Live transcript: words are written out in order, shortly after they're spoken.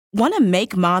Want to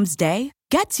make Mom's day?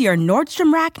 Get to your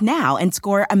Nordstrom Rack now and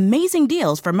score amazing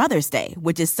deals for Mother's Day,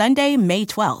 which is Sunday, May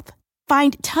 12th.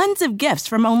 Find tons of gifts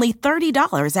from only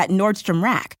 $30 at Nordstrom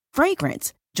Rack.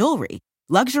 Fragrance, jewelry,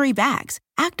 luxury bags,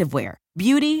 activewear,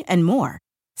 beauty, and more.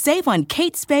 Save on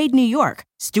Kate Spade New York,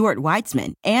 Stuart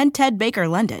Weitzman, and Ted Baker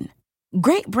London.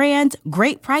 Great brands,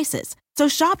 great prices. So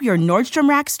shop your Nordstrom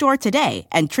Rack store today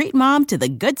and treat Mom to the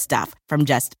good stuff from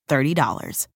just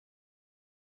 $30.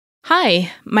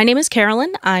 Hi, my name is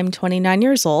Carolyn. I'm 29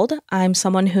 years old. I'm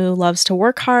someone who loves to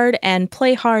work hard and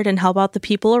play hard and help out the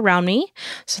people around me,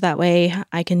 so that way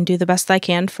I can do the best I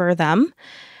can for them.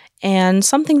 And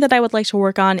something that I would like to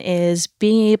work on is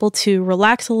being able to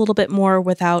relax a little bit more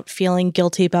without feeling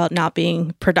guilty about not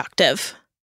being productive.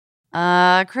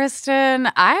 Kristen,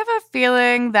 I have a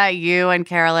feeling that you and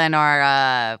Carolyn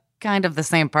are kind of the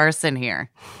same person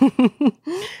here.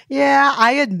 Yeah,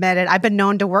 I admit it. I've been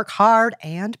known to work hard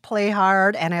and play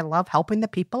hard, and I love helping the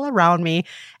people around me.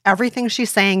 Everything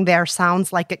she's saying there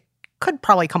sounds like it could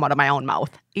probably come out of my own mouth.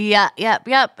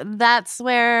 Yep. That's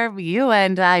where you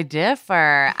and I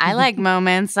differ. I like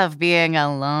moments of being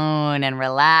alone and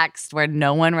relaxed where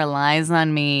no one relies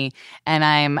on me and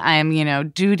I'm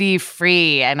duty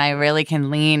free and I really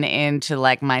can lean into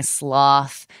like my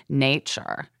sloth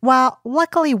nature. Well,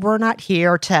 luckily we're not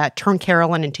here to turn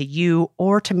Carolyn into you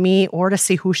or to me or to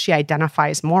see who she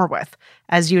identifies more with.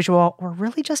 As usual, we're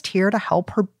really just here to help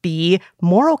her be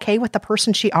more okay with the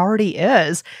person she already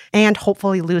is and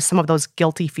hopefully lose some of those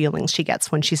guilty feelings she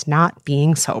gets when she's not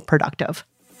being so productive.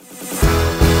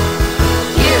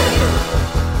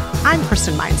 I'm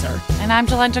Kristen Meinzer. And I'm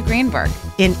Jolenta Greenberg.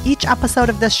 In each episode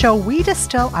of this show, we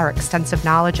distill our extensive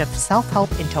knowledge of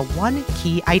self-help into one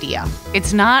key idea.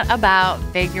 It's not about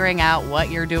figuring out what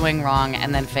you're doing wrong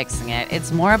and then fixing it.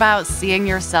 It's more about seeing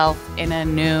yourself in a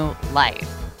new light.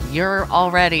 You're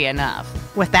already enough.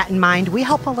 With that in mind, we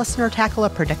help a listener tackle a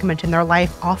predicament in their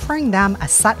life, offering them a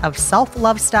set of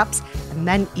self-love steps and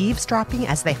then eavesdropping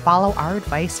as they follow our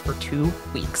advice for 2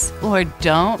 weeks. Or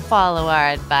don't follow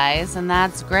our advice, and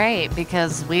that's great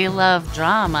because we love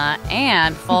drama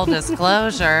and full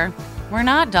disclosure. We're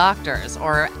not doctors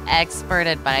or expert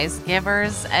advice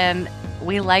givers, and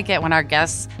we like it when our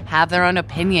guests have their own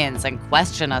opinions and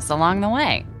question us along the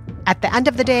way. At the end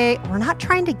of the day, we're not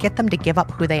trying to get them to give up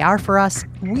who they are for us.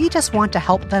 We just want to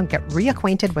help them get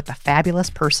reacquainted with the fabulous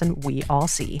person we all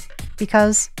see.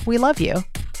 Because we love you.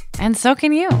 And so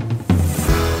can you.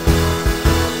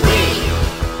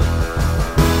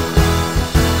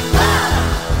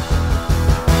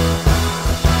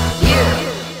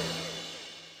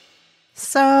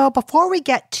 So before we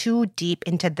get too deep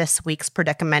into this week's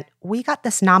predicament, we got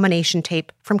this nomination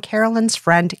tape from Carolyn's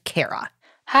friend, Kara.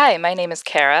 Hi, my name is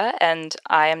Kara, and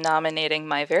I am nominating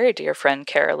my very dear friend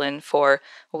Carolyn for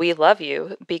We Love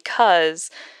You because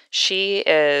she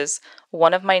is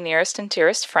one of my nearest and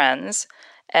dearest friends,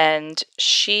 and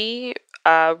she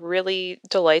really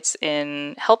delights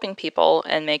in helping people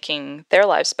and making their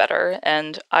lives better,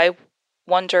 and I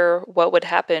wonder what would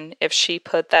happen if she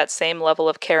put that same level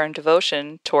of care and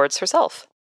devotion towards herself.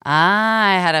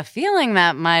 I had a feeling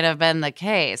that might have been the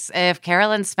case. If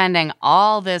Carolyn's spending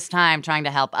all this time trying to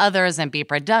help others and be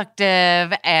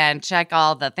productive and check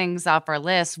all the things off her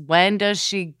list, when does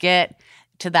she get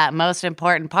to that most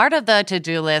important part of the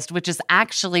to-do list, which is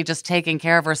actually just taking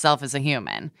care of herself as a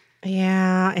human?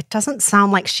 Yeah, it doesn't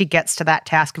sound like she gets to that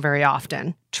task very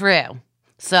often. True.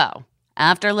 So,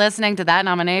 after listening to that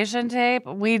nomination tape,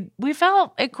 we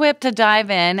felt equipped to dive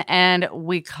in, and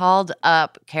we called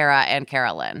up Kara and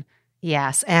Carolyn.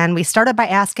 Yes, and we started by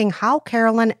asking how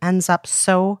Carolyn ends up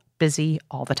so busy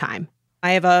all the time.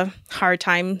 I have a hard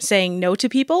time saying no to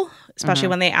people, especially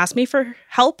when they ask me for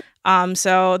help.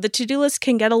 So the to-do list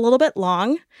can get a little bit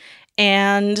long,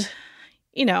 and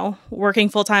working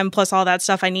full-time plus all that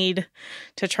stuff I need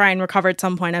to try and recover at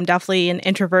some point. I'm definitely an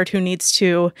introvert who needs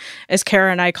to, as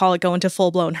Kara and I call it, go into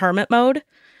full-blown hermit mode.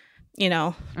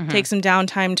 Take some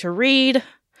downtime to read,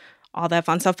 all that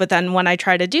fun stuff. But then when I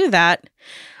try to do that,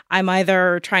 I'm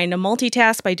either trying to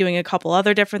multitask by doing a couple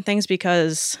other different things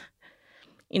because,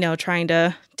 trying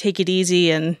to take it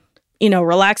easy and,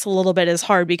 relax a little bit is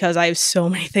hard because I have so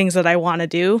many things that I want to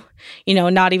do,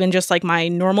 not even just like my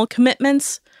normal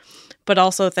commitments, but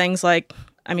also things like,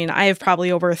 I have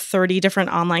probably over 30 different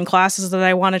online classes that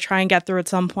I want to try and get through at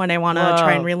some point. I want to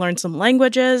try and relearn some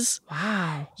languages.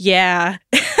 Wow. Yeah.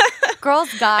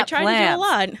 Girls got I try plans. to do a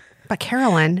lot. But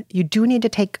Carolyn, you do need to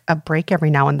take a break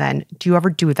every now and then. Do you ever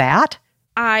do that?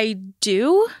 I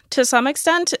do, to some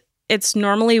extent. it's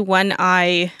normally when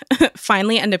I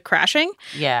finally end up crashing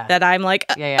that I'm like,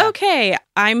 okay,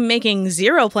 I'm making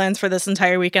zero plans for this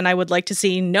entire weekend. I would like to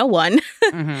see no one.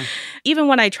 Even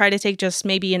when I try to take just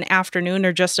maybe an afternoon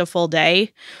or just a full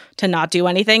day to not do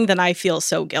anything, then I feel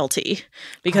so guilty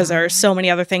because there are so many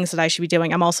other things that I should be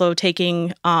doing. I'm also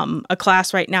taking a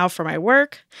class right now for my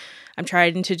work. I'm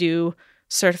trying to do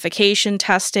certification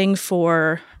testing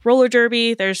for roller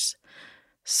derby. There's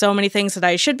so many things that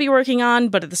I should be working on,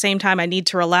 but at the same time, I need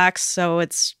to relax. So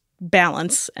it's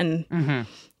balance, and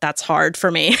that's hard for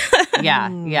me.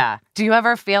 Yeah. Do you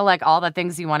ever feel like all the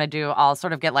things you want to do all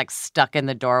sort of get like stuck in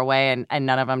the doorway and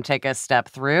none of them take a step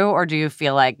through? Or do you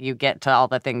feel like you get to all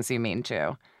the things you mean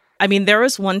to? I mean, there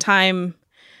was one time,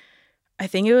 I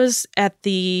think it was at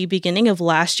the beginning of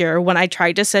last year, when I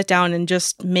tried to sit down and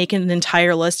just make an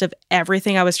entire list of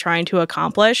everything I was trying to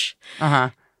accomplish.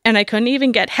 And I couldn't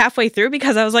even get halfway through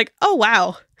because I was like, oh,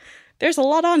 wow, there's a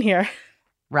lot on here.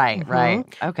 Right.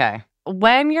 Okay.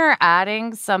 When you're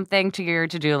adding something to your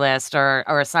to-do list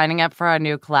or signing up for a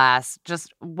new class,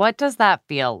 just what does that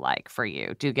feel like for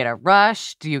you? Do you get a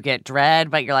rush? Do you get dread,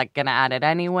 but you're like going to add it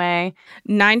anyway?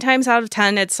 9 times out of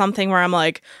 10, it's something where I'm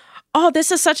like, oh,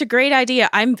 this is such a great idea.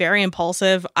 I'm very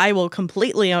impulsive. I will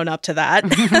completely own up to that.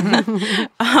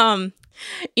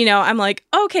 I'm like,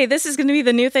 okay, this is going to be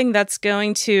the new thing that's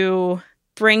going to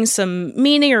bring some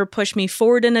meaning or push me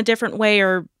forward in a different way,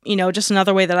 or, just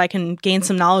another way that I can gain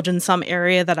some knowledge in some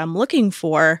area that I'm looking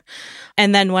for.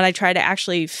 And then when I try to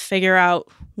actually figure out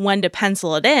when to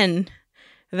pencil it in,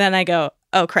 then I go,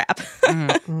 oh, crap.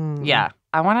 Yeah.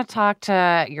 I want to talk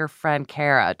to your friend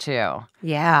Kara, too.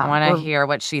 Yeah. I want to hear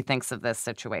what she thinks of this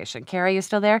situation. Kara, you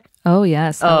still there? Oh,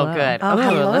 yes. Hello. Oh, good. Oh,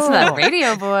 hello. Listen to that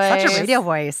radio voice. Such a radio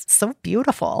voice. So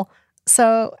beautiful.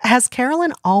 So has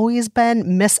Carolyn always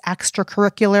been Miss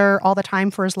Extracurricular all the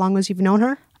time for as long as you've known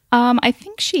her? I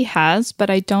think she has, but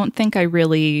I don't think I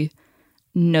really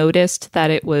noticed that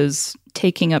it was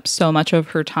taking up so much of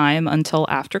her time until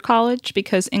after college,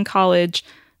 because in college,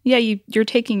 you're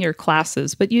taking your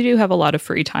classes, but you do have a lot of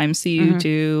free time. So you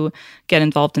do get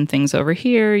involved in things over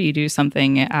here. You do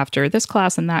something after this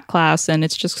class and that class, and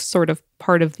it's just sort of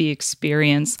part of the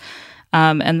experience.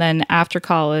 And then after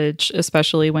college,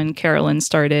 especially when Carolyn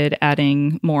started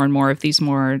adding more and more of these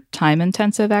more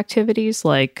time-intensive activities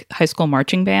like high school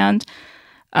marching band,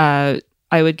 I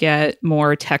would get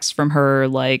more texts from her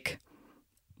like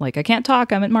I can't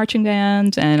talk, I'm at marching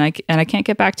band, and I can't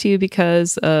get back to you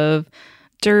because of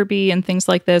derby and things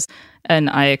like this. And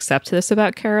I accept this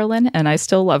about Carolyn, and I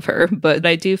still love her. But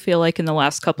I do feel like in the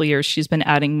last couple of years, she's been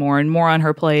adding more and more on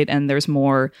her plate, and there's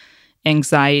more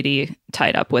anxiety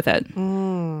tied up with it.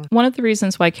 One of the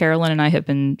reasons why Carolyn and I have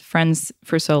been friends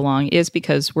for so long is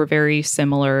because we're very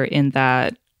similar in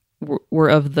that we're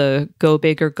of the go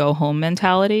big or go home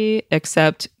mentality,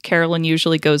 except Carolyn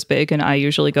usually goes big and I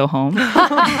usually go home.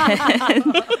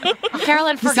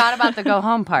 Carolyn forgot about the go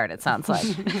home part, it sounds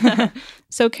like.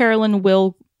 So Carolyn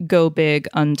will go big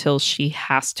until she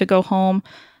has to go home.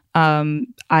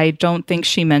 I don't think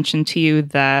she mentioned to you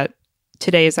that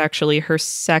today is actually her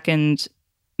second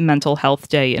mental health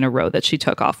day in a row that she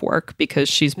took off work because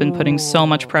she's been putting so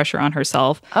much pressure on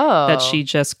herself that she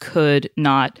just could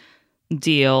not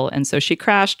deal. And so she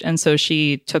crashed. And so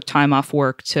she took time off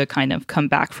work to kind of come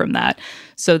back from that.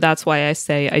 So that's why I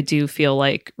say I do feel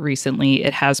like recently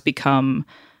it has become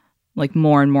like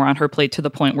more and more on her plate to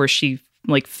the point where she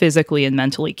like physically and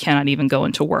mentally cannot even go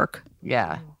into work.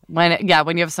 Yeah. When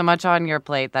you have so much on your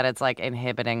plate that it's like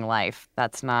inhibiting life,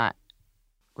 that's not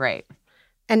great.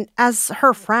 And as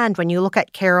her friend, when you look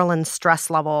at Carolyn's stress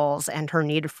levels and her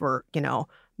need for,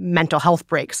 mental health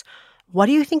breaks, what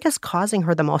do you think is causing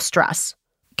her the most stress?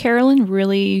 Carolyn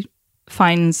really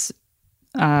finds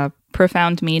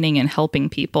profound meaning in helping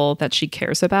people that she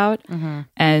cares about.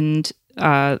 And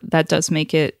that does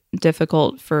make it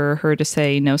difficult for her to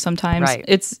say no sometimes. Right.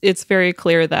 It's very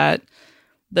clear that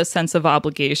the sense of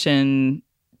obligation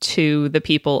to the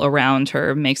people around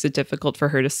her makes it difficult for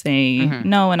her to say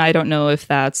no. And I don't know if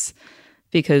that's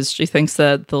because she thinks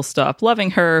that they'll stop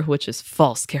loving her, which is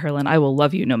false, Carolyn. I will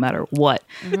love you no matter what.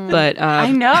 But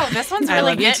I know. This one's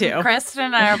really you getting too. Kristen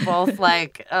and I are both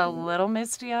like a little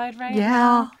misty-eyed right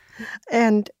now.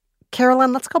 And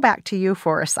Carolyn, let's go back to you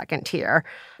for a second here.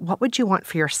 What would you want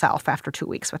for yourself after 2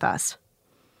 weeks with us?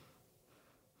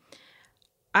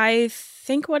 I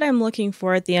think what I'm looking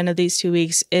for at the end of these 2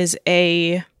 weeks is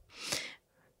a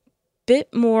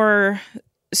bit more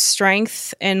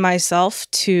strength in myself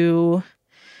to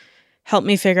help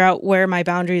me figure out where my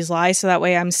boundaries lie, so that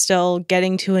way I'm still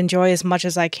getting to enjoy as much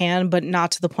as I can, but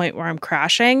not to the point where I'm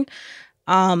crashing.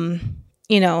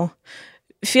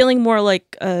 feeling more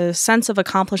like a sense of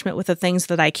accomplishment with the things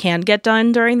that I can get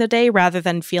done during the day rather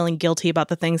than feeling guilty about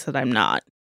the things that I'm not.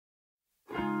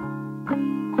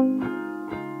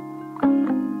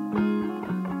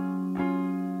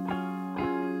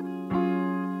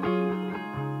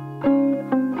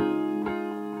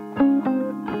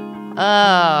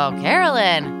 Oh,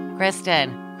 Carolyn,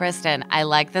 Kristen, I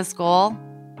like this goal.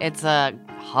 It's a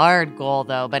hard goal,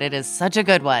 though, but it is such a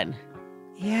good one.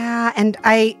 Yeah, and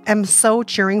I am so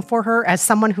cheering for her as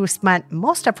someone who spent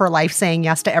most of her life saying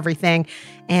yes to everything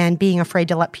and being afraid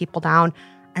to let people down.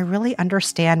 I really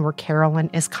understand where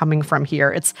Carolyn is coming from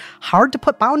here. It's hard to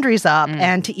put boundaries up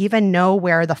and to even know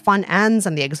where the fun ends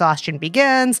and the exhaustion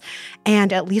begins.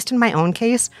 And at least in my own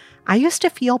case, I used to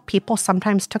feel people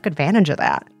sometimes took advantage of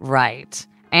that. Right.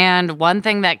 And one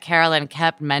thing that Carolyn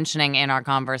kept mentioning in our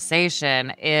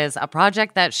conversation is a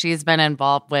project that she's been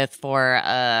involved with for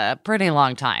a pretty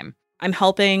long time. I'm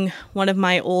helping one of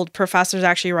my old professors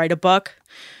actually write a book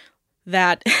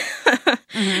that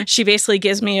she basically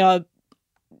gives me a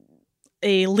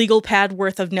legal pad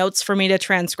worth of notes for me to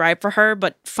transcribe for her,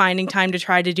 but finding time to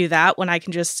try to do that when I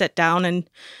can just sit down and,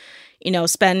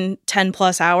 spend 10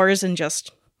 plus hours and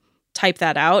just type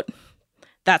that out.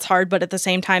 That's hard, but at the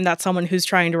same time, that's someone who's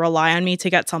trying to rely on me to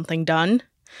get something done.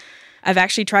 I've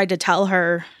actually tried to tell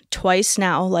her twice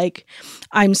now, like,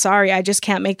 I'm sorry, I just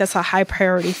can't make this a high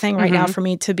priority thing right now for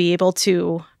me to be able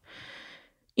to,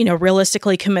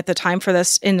 realistically commit the time for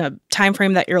this in a time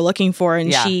frame that you're looking for.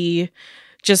 And she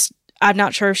just, I'm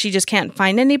not sure if she just can't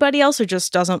find anybody else or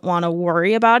just doesn't want to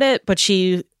worry about it, but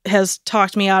she has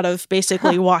talked me out of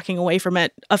basically walking away from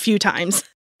it a few times.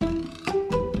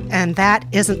 And that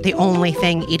isn't the only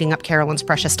thing eating up Carolyn's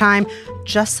precious time.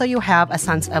 Just so you have a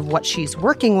sense of what she's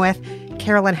working with,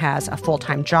 Carolyn has a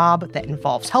full-time job that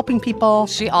involves helping people.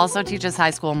 She also teaches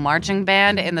high school marching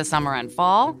band in the summer and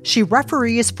fall. She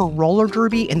referees for roller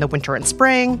derby in the winter and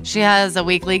spring. She has a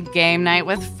weekly game night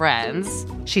with friends.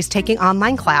 She's taking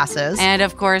online classes. And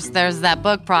of course, there's that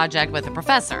book project with the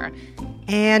professor.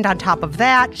 And on top of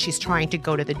that, she's trying to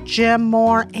go to the gym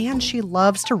more, and she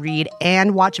loves to read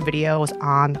and watch videos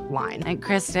online. And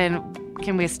Kristen,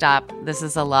 can we stop? This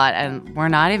is a lot, and we're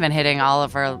not even hitting all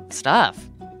of her stuff.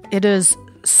 It is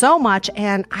so much,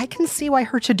 and I can see why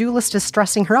her to-do list is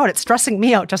stressing her out. It's stressing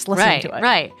me out just listening to it.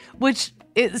 Right. Which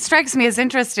it strikes me as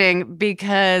interesting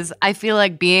because I feel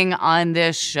like being on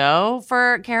this show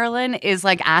for Carolyn is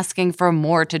like asking for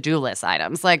more to-do list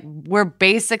items. Like, we're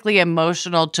basically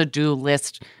emotional to-do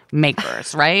list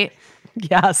makers, right?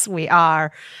 Yes, we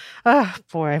are. Oh,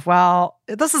 boy. Well,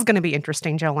 this is going to be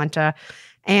interesting, Jolenta.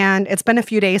 And it's been a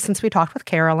few days since we talked with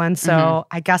Carolyn, so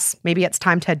I guess maybe it's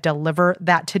time to deliver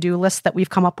that to-do list that we've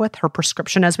come up with, her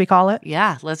prescription as we call it.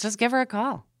 Yeah, let's just give her a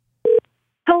call.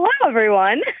 Hello,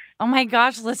 everyone. Oh my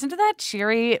gosh, listen to that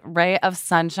cheery ray of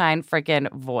sunshine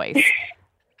freaking voice.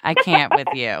 I can't with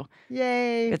you.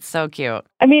 Yay. It's so cute.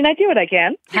 I mean, I do what I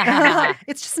can.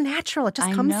 It's just natural. It just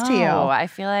I comes know. to you. I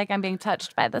feel like I'm being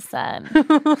touched by the sun.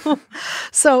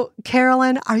 So,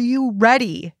 Carolyn, are you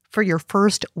ready for your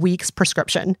first week's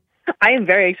prescription? I am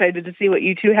very excited to see what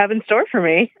you two have in store for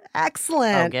me.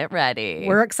 Excellent. Oh, get ready.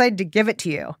 We're excited to give it to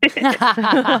you.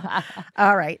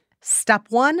 All right. Step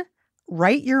 1,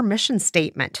 write your mission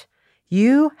statement.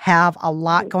 You have a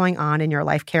lot going on in your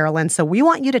life, Carolyn, so we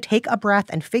want you to take a breath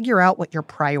and figure out what your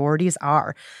priorities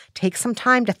are. Take some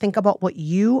time to think about what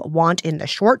you want in the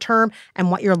short term and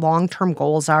what your long-term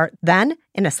goals are. Then,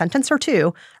 in a sentence or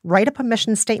two, write up a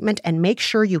mission statement and make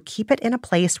sure you keep it in a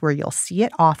place where you'll see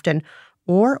it often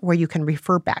or where you can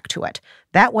refer back to it.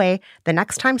 That way, the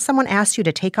next time someone asks you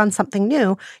to take on something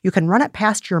new, you can run it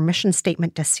past your mission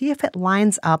statement to see if it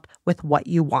lines up with what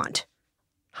you want.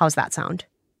 How's that sound?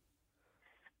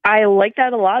 I like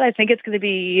that a lot. I think it's going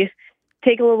to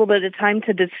take a little bit of time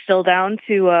to distill down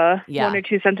to one or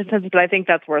two sentences, but I think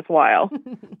that's worthwhile.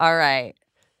 All right.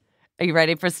 Are you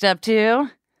ready for step 2?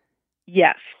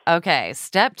 Yes. Okay.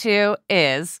 Step 2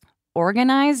 is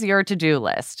organize your to-do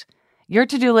list. Your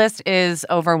to-do list is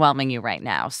overwhelming you right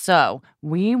now, so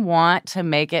we want to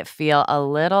make it feel a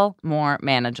little more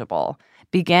manageable.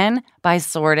 Begin by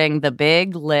sorting the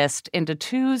big list into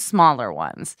 2 smaller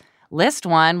ones. List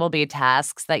 1 will be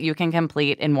tasks that you can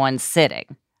complete in one sitting.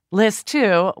 List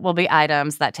 2 will be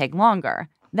items that take longer.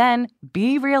 Then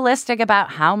be realistic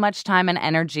about how much time and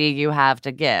energy you have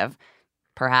to give.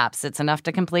 Perhaps it's enough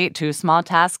to complete 2 small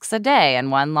tasks a day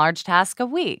and 1 large task a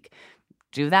week.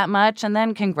 Do that much and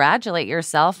then congratulate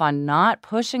yourself on not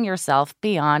pushing yourself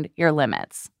beyond your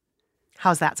limits.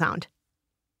 How's that sound?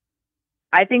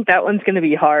 I think that one's going to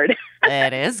be hard.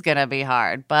 It is going to be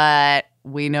hard, but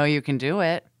we know you can do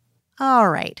it. All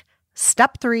right.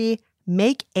 Step 3,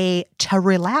 make a to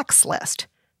relax list.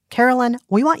 Carolyn,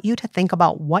 we want you to think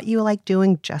about what you like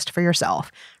doing just for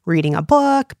yourself. Reading a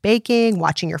book, baking,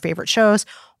 watching your favorite shows,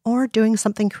 or doing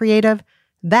something creative.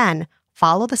 Then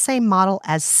follow the same model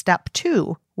as step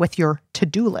 2 with your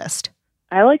to-do list.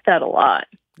 I like that a lot.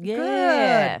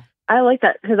 Yeah. Good. I like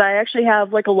that because I actually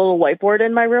have like a little whiteboard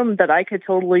in my room that I could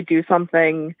totally do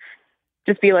something,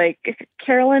 just be like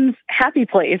Carolyn's happy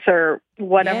place or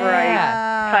whatever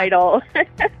I title.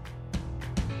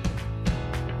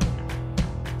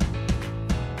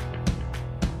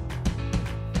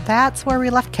 That's where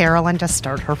we left Carolyn to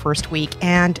start her first week,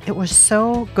 and it was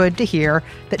so good to hear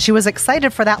that she was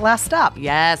excited for that last step.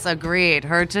 Yes, agreed.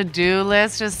 Her to-do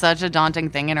list is such a daunting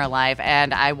thing in her life,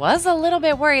 and I was a little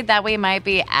bit worried that we might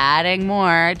be adding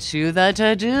more to the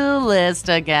to-do list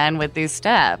again with these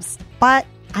steps. But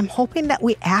I'm hoping that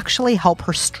we actually help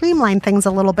her streamline things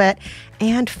a little bit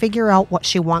and figure out what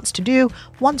she wants to do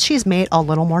once she's made a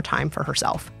little more time for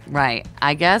herself. Right.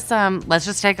 I guess let's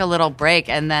just take a little break,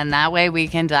 and then that way we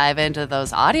can dive into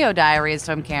those audio diaries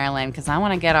from Carolyn, because I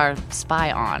want to get our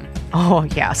spy on. Oh,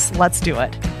 yes. Let's do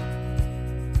it.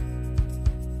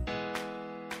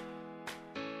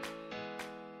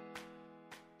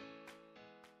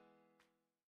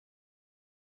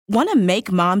 Want to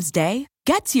make Mom's day?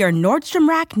 Get to your Nordstrom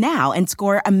Rack now and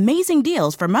score amazing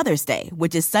deals for Mother's Day,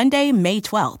 which is Sunday, May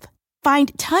 12th.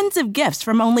 Find tons of gifts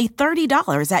from only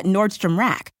 $30 at Nordstrom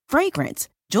Rack. Fragrance,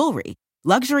 jewelry,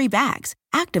 luxury bags,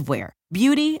 activewear,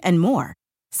 beauty, and more.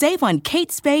 Save on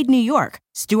Kate Spade New York,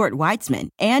 Stuart Weitzman,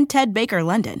 and Ted Baker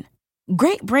London.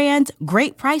 Great brands,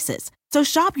 great prices. So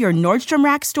shop your Nordstrom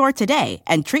Rack store today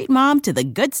and treat Mom to the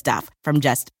good stuff from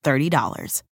just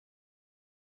 $30.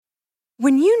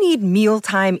 When you need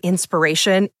mealtime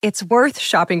inspiration, it's worth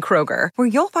shopping Kroger, where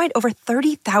you'll find over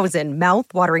 30,000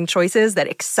 mouth-watering choices that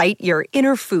excite your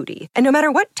inner foodie. And no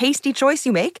matter what tasty choice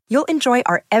you make, you'll enjoy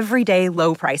our everyday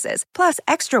low prices, plus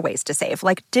extra ways to save,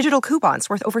 like digital coupons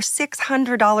worth over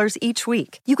 $600 each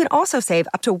week. You can also save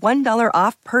up to $1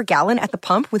 off per gallon at the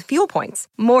pump with fuel points.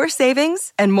 More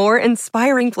savings and more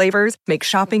inspiring flavors make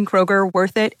shopping Kroger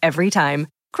worth it every time.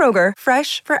 Kroger,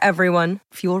 fresh for everyone.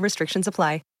 Fuel restrictions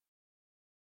apply.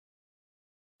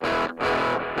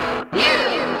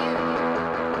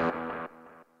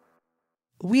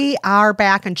 We are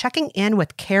back and checking in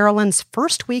with Carolyn's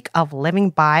first week of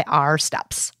living by our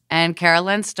steps. And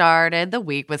Carolyn started the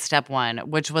week with step 1,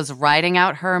 which was writing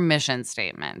out her mission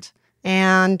statement.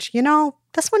 And,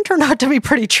 this one turned out to be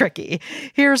pretty tricky.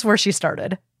 Here's where she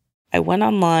started. I went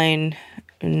online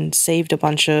and saved a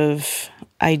bunch of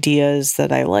ideas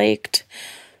that I liked,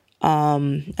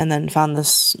 and then found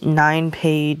this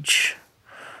 9-page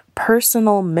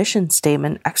personal mission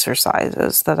statement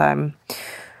exercises that I'm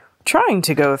trying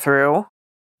to go through.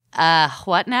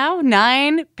 What now?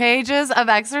 9 pages of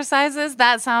exercises?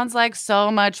 That sounds like so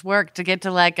much work to get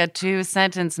to like a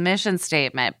 2-sentence mission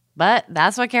statement. But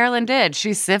that's what Carolyn did.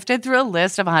 She sifted through a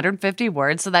list of 150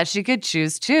 words so that she could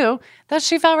choose 2 that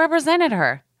she felt represented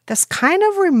her. This kind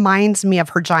of reminds me of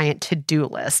her giant to-do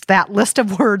list. That list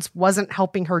of words wasn't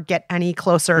helping her get any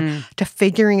closer to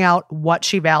figuring out what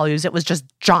she values. It was just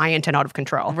giant and out of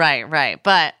control. Right.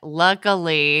 But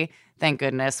luckily, thank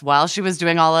goodness, while she was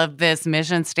doing all of this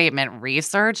mission statement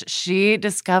research, she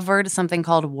discovered something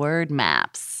called word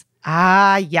maps.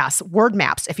 Ah, yes, word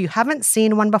maps. If you haven't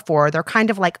seen one before, they're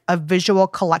kind of like a visual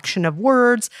collection of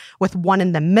words with one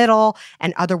in the middle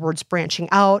and other words branching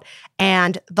out.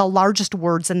 And the largest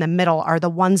words in the middle are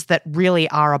the ones that really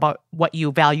are about what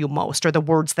you value most, or the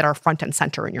words that are front and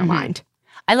center in your mind.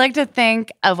 I like to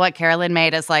think of what Carolyn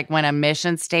made as like when a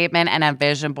mission statement and a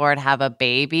vision board have a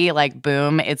baby, like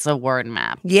boom, it's a word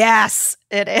map. Yes,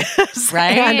 it is.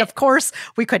 Right? And of course,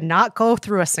 we could not go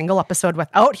through a single episode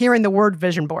without hearing the word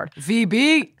vision board.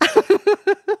 VB.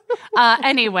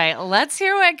 Anyway, let's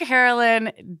hear what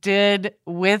Carolyn did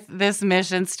with this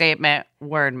mission statement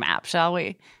word map, shall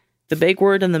we? The big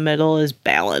word in the middle is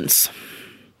balance.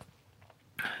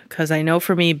 Because I know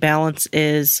for me, balance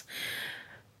is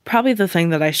probably the thing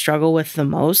that I struggle with the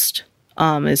most,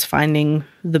 is finding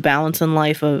the balance in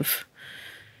life of,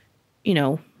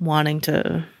 wanting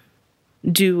to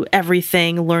do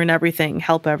everything, learn everything,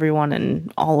 help everyone,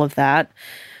 and all of that.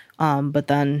 But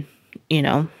then,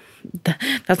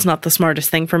 that's not the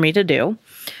smartest thing for me to do.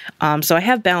 So I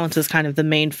have balance as kind of the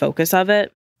main focus of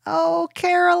it. Oh,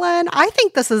 Carolyn, I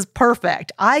think this is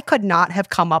perfect. I could not have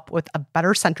come up with a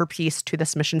better centerpiece to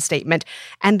this mission statement.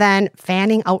 And then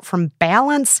fanning out from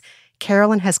balance,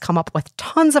 Carolyn has come up with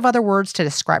tons of other words to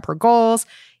describe her goals.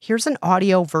 Here's an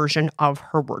audio version of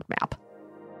her word map.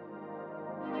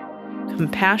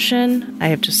 Compassion, I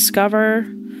have discover,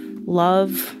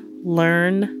 love,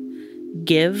 learn,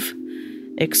 give,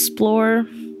 explore,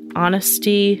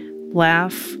 honesty,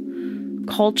 laugh,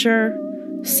 culture,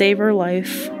 savor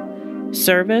life,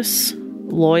 service,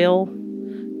 loyal,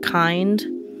 kind,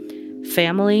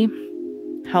 family,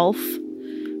 health,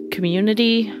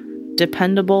 community,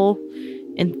 dependable,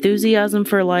 enthusiasm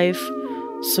for life,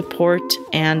 support,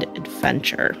 and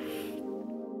adventure.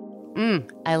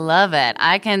 I love it.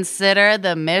 I consider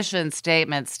the mission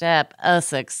statement step a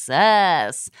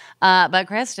success. But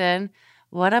Kristen,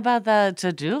 what about the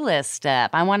to-do list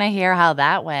step? I want to hear how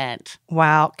that went.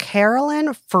 Wow.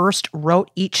 Carolyn first wrote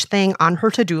each thing on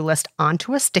her to-do list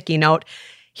onto a sticky note.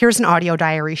 Here's an audio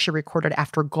diary she recorded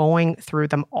after going through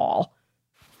them all.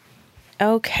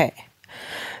 Okay.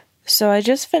 So I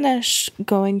just finished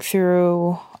going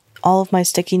through all of my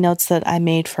sticky notes that I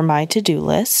made for my to-do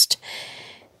list.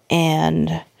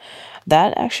 And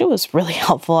that actually was really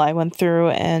helpful. I went through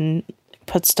and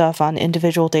put stuff on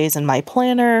individual days in my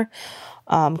planner.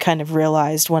 Kind of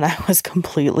realized when I was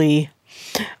completely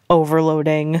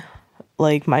overloading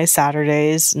like my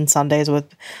Saturdays and Sundays with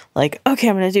like, okay,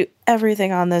 I'm going to do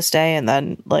everything on this day. And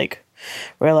then like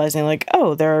realizing like,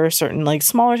 oh, there are certain like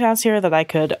smaller tasks here that I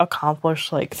could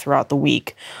accomplish like throughout the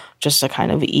week just to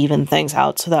kind of even things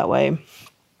out. So that way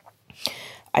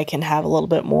I can have a little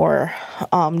bit more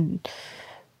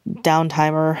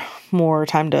downtime or more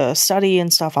time to study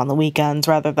and stuff on the weekends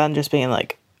rather than just being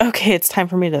like, okay, it's time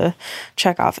for me to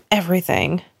check off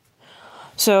everything.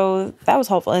 So that was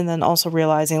helpful. And then also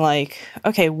realizing like,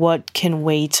 okay, what can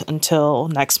wait until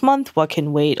next month? What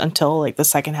can wait until like the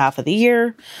second half of the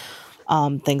year?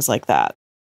 Things like that.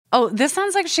 Oh, this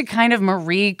sounds like she kind of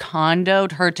Marie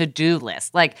Kondo'd her to-do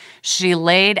list. Like she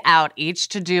laid out each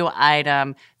to-do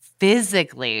item,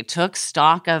 physically took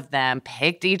stock of them,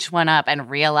 picked each one up, and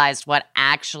realized what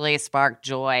actually sparked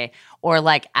joy or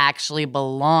like actually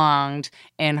belonged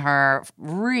in her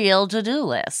real to-do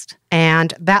list.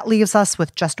 And that leaves us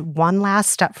with just one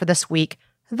last step for this week,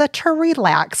 the to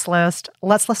relax list.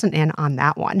 Let's listen in on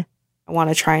that one. I want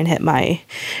to try and hit my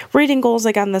reading goals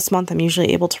again this month. I'm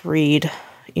usually able to read,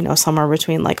 somewhere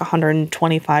between like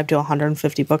 125 to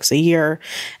 150 books a year.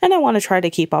 And I want to try to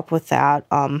keep up with that.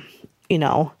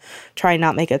 Try and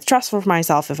not make it stressful for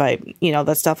myself if I,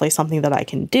 that's definitely something that I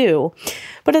can do.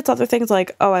 But it's other things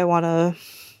like, I want to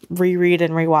reread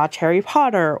and rewatch Harry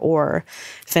Potter or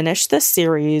finish this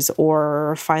series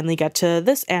or finally get to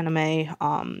this anime,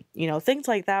 things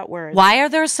like that. Where why are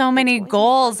there so many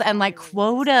goals and like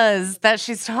quotas that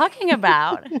she's talking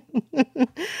about?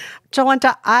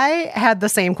 Jolenta, I had the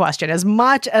same question. As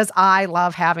much as I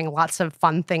love having lots of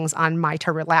fun things on my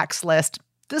to relax list,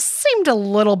 this seemed a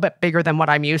little bit bigger than what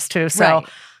I'm used to. So right.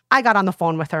 I got on the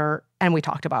phone with her and we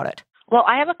talked about it. Well,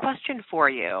 I have a question for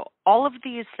you. All of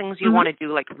these things you want to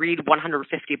do, like read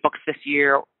 150 books this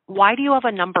year, why do you have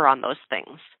a number on those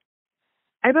things?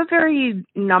 I'm a very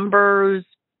numbers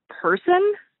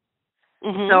person.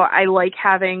 So I like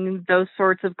having those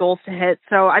sorts of goals to hit.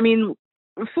 So, I mean,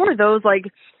 for those,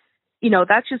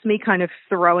 that's just me kind of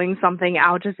throwing something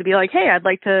out just to be like, hey, I'd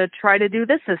like to try to do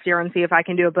this year and see if I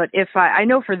can do it. But if I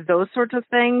know for those sorts of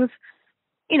things,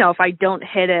 if I don't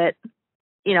hit it,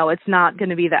 it's not going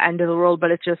to be the end of the world,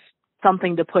 but it's just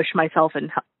something to push myself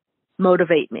and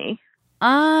motivate me.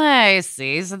 I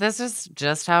see. So this is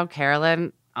just how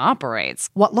Carolyn operates.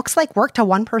 What looks like work to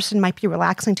one person might be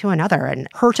relaxing to another. And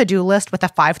her to-do list with the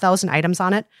 5,000 items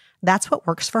on it, that's what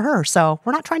works for her. So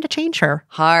we're not trying to change her.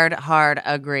 Hard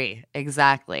agree.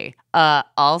 Exactly.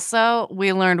 Also,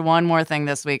 we learned one more thing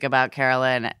this week about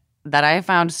Carolyn that I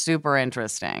found super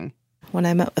interesting. When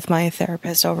I met with my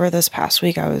therapist over this past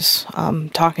week, I was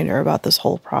talking to her about this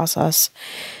whole process.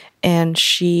 And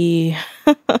she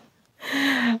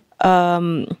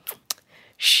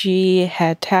she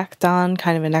had tacked on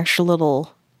kind of an extra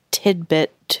little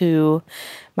tidbit to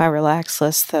my relax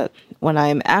list that when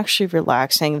I'm actually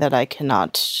relaxing that I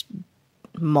cannot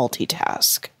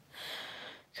multitask,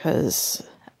 because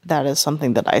that is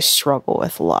something that I struggle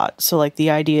with a lot. So like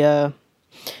the idea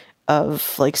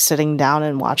of like sitting down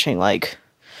and watching like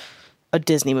a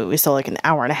Disney movie, so like an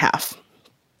hour and a half.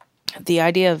 The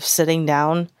idea of sitting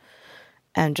down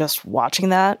and just watching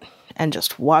that and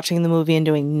just watching the movie and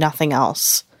doing nothing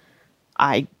else,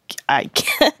 I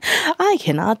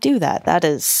cannot do that. That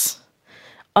is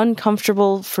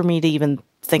uncomfortable for me to even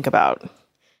think about.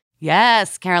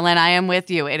 Yes, Carolyn, I am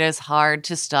with you. It is hard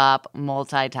to stop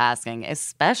multitasking,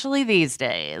 especially these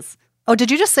days. Oh, did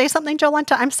you just say something,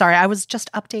 Jolenta? I'm sorry. I was just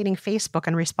updating Facebook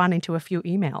and responding to a few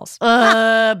emails.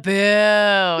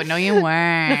 Boo. No, you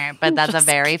weren't. But that's a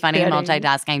very funny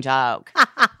multitasking joke.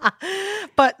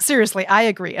 But seriously, I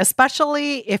agree,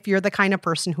 especially if you're the kind of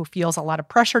person who feels a lot of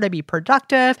pressure to be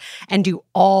productive and do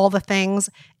all the things.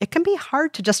 It can be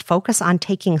hard to just focus on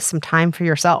taking some time for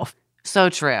yourself. So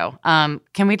true.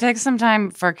 Can we take some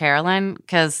time for Carolyn?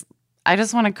 Because I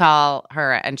just want to call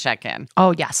her and check in.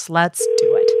 Oh, yes. Let's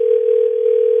do it.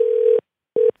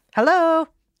 Hello.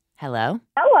 Hello?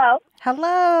 Hello.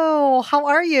 Hello. How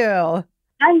are you?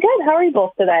 I'm good. How are you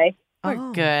both today?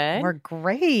 We're good. We're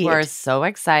great. We're so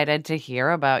excited to hear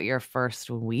about your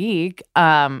first week.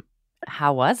 How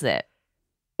was it?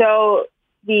 So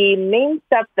the main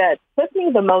step that took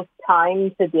me the most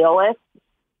time to deal with,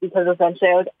 because essentially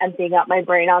I was emptying out my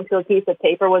brain onto a piece of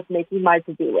paper, was making my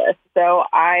to-do list. So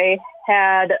I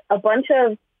had a bunch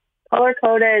of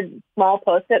color-coded small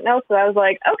Post-it notes that I was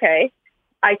like, okay,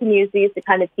 I can use these to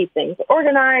kind of keep things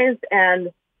organized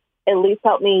and at least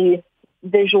help me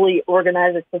visually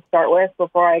organize it to start with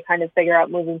before I kind of figure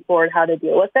out moving forward how to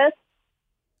deal with this.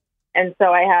 And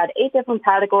so I had 8 different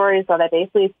categories that I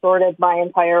basically sorted my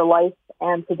entire life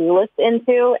and to-do list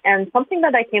into. And something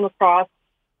that I came across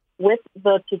with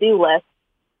the to-do list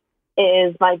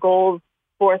is my goals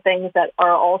for things that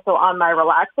are also on my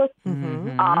relax list.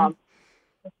 Mm-hmm.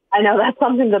 I know that's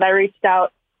something that I reached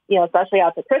out, especially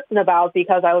out to Kristen about,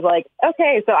 because I was like,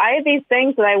 okay, so I have these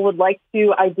things that I would like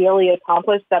to ideally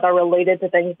accomplish that are related to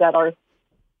things that are,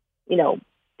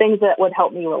 things that would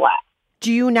help me relax.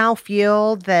 Do you now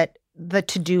feel that the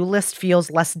to-do list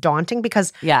feels less daunting?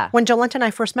 Because when Jolenta and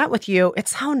I first met with you, it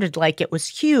sounded like it was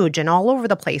huge and all over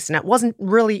the place, and it wasn't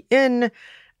really in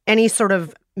any sort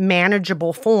of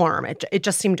manageable form. It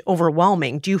just seemed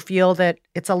overwhelming. Do you feel that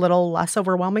it's a little less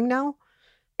overwhelming now?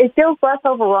 It feels less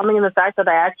overwhelming in the fact that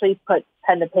I actually put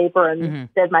pen to paper and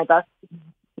did my best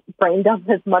brain dump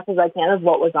as much as I can of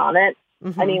what was on it.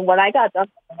 Mm-hmm. I mean, when I got done,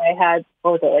 I had,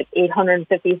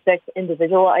 856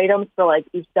 individual items for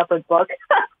each separate book.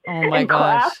 Oh my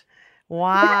gosh. Class.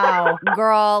 Wow.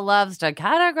 Girl loves to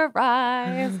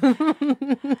categorize.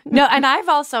 No, and I've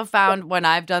also found when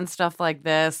I've done stuff like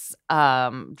this,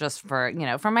 just for,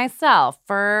 for myself,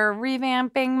 for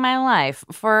revamping my life,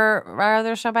 for our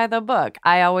other show by the book,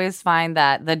 I always find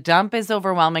that the dump is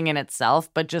overwhelming in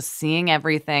itself, but just seeing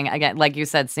everything, again, like you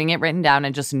said, seeing it written down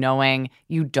and just knowing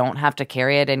you don't have to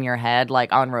carry it in your head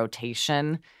on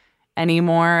rotation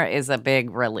anymore is a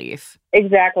big relief.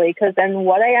 Exactly, because then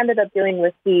what I ended up doing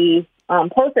with the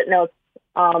Post-it notes,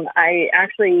 I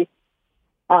actually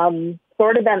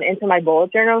sorted them into my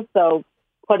bullet journal. So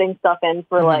putting stuff in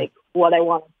for what I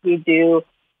want to do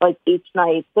each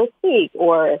night this week,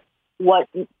 or what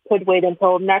could wait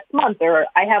until next month, or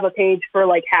I have a page for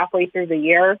halfway through the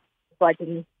year so I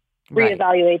can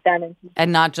reevaluate them.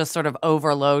 And not just sort of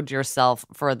overload yourself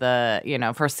for the,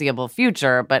 foreseeable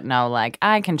future, but no,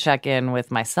 I can check in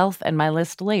with myself and my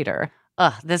list later.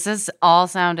 This is all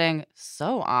sounding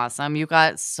so awesome. You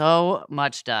got so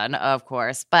much done, of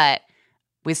course, but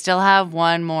we still have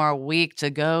one more week to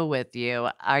go with you.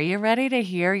 Are you ready to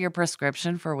hear your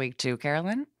prescription for week 2,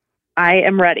 Carolyn? I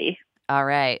am ready. All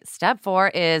right. Step 4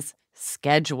 is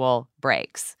schedule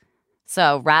breaks.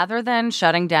 So rather than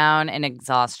shutting down in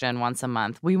exhaustion once a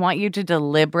month, we want you to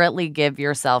deliberately give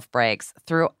yourself breaks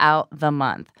throughout the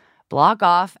month. Block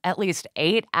off at least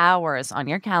 8 hours on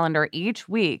your calendar each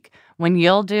week when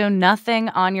you'll do nothing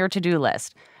on your to-do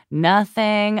list,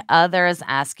 nothing others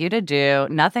ask you to do,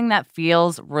 nothing that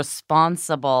feels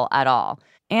responsible at all.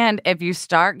 And if you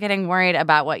start getting worried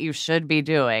about what you should be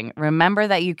doing, remember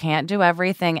that you can't do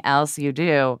everything else you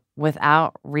do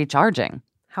without recharging.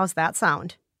 How's that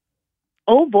sound?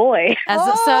 Oh, boy.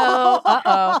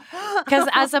 Because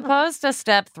as opposed to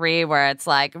step 3, where it's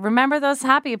remember those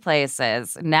happy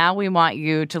places, now we want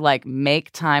you to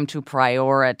make time to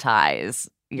prioritize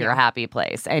your happy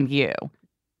place and you.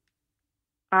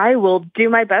 I will do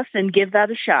my best and give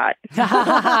that a shot.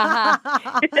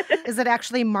 Is it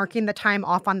actually marking the time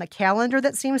off on the calendar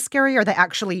that seems scary, or the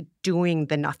actually doing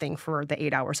the nothing for the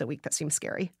 8 hours a week that seems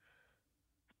scary?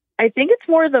 I think it's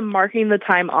more the marking the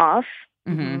time off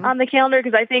on the calendar,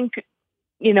 because I think,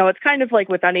 it's kind of like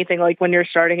with anything, when you're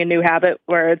starting a new habit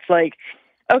where it's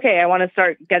okay, I want to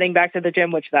start getting back to the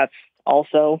gym, which that's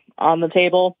also on the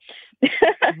table.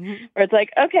 Where it's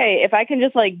okay, if I can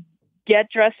just get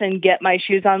dressed and get my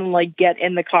shoes on and get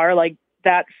in the car,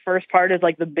 that first part is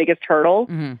the biggest hurdle.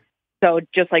 Mm-hmm. So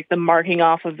just the marking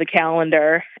off of the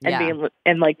calendar and being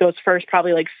in those first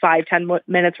probably 5-10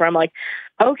 minutes where I'm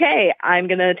okay, I'm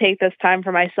going to take this time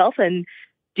for myself and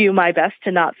do my best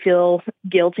to not feel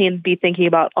guilty and be thinking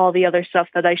about all the other stuff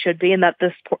that I should be, and that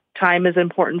this time is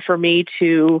important for me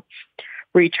to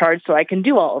recharge so I can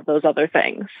do all of those other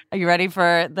things. Are you ready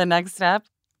for the next step?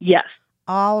 Yes.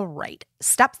 All right.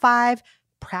 Step 5,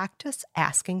 practice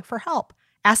asking for help.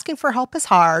 Asking for help is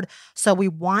hard, so we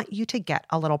want you to get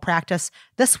a little practice.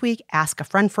 This week, ask a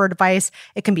friend for advice.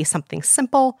 It can be something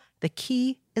simple. The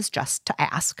key is just to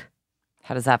ask.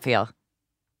 How does that feel?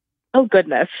 Oh,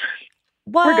 goodness.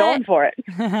 What? We're going for it.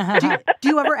 Do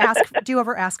you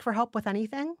ever ask for help with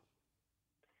anything?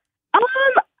 I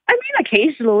mean,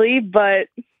 occasionally, but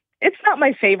it's not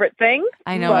my favorite thing.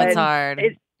 I know it's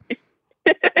hard.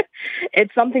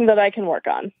 It's something that I can work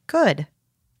on. Good.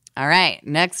 All right.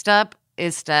 Next up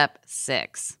is step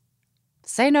 6.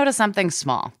 Say no to something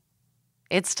small.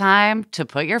 It's time to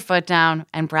put your foot down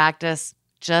and practice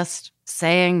just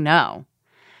saying no.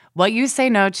 What you say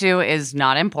no to is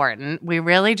not important. We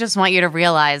really just want you to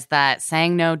realize that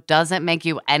saying no doesn't make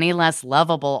you any less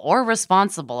lovable or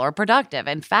responsible or productive.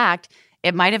 In fact,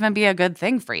 it might even be a good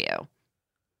thing for you.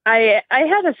 I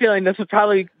had a feeling this would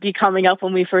probably be coming up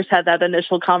when we first had that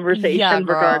initial conversation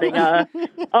regarding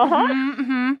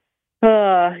Mm-hmm.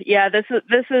 Yeah, this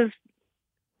is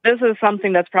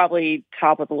something that's probably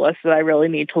top of the list that I really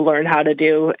need to learn how to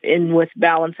do in with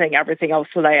balancing everything else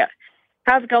that I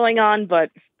have going on, but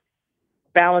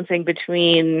balancing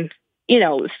between,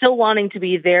 still wanting to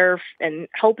be there and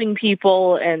helping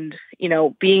people and,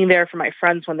 being there for my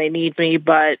friends when they need me,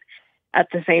 but at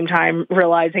the same time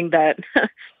realizing that,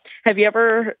 have you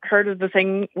ever heard of the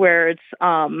thing where it's,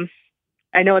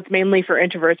 I know it's mainly for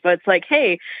introverts, but it's like,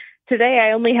 hey, today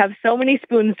I only have so many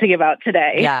spoons to give out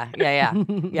today. Yeah.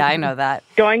 Yeah, I know that.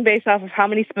 Going based off of how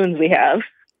many spoons we have.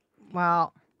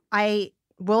 Well, I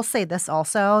will say this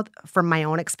also from my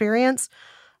own experience.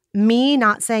 Me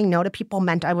not saying no to people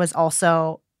meant I was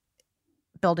also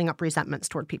building up resentments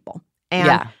toward people.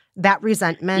 And that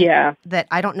resentment, that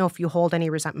I don't know if you hold any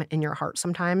resentment in your heart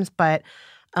sometimes, but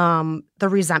the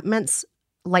resentments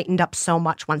lightened up so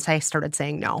much once I started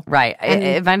saying no. Right. And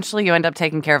eventually you end up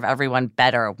taking care of everyone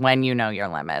better when you know your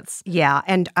limits. Yeah.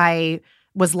 And I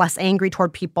was less angry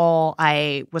toward people.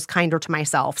 I was kinder to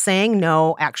myself. Saying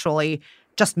no actually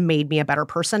just made me a better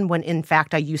person when, in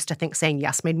fact, I used to think saying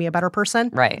yes made me a better person.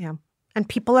 Right. Yeah. And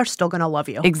people are still going to love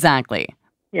you. Exactly.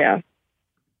 Yeah.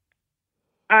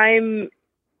 I'm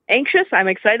anxious. I'm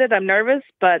excited. I'm nervous,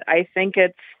 but I think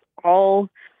it's all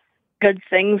good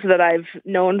things that I've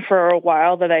known for a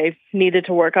while that I needed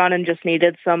to work on and just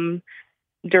needed some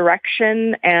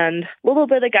direction and a little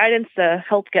bit of guidance to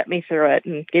help get me through it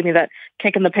and give me that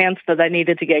kick in the pants that I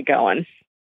needed to get going.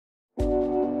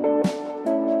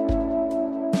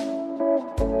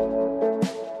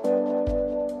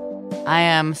 I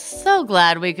am so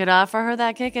glad we could offer her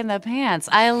that kick in the pants.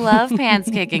 I love pants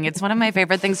kicking. It's one of my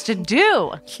favorite things to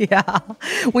do. Yeah.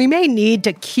 We may need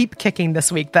to keep kicking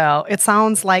this week, though. It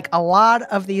sounds like a lot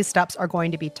of these steps are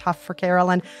going to be tough for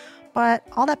Carolyn. But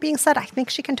all that being said, I think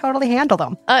she can totally handle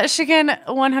them. She can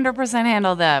 100%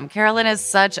 handle them. Carolyn is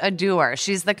such a doer.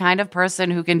 She's the kind of person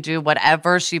who can do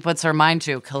whatever she puts her mind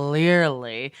to,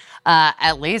 clearly.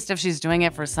 At least if she's doing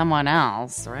it for someone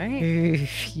else, right?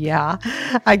 Yeah.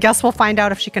 I guess we'll find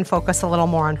out if she can focus a little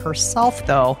more on herself,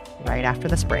 though, right after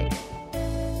this break.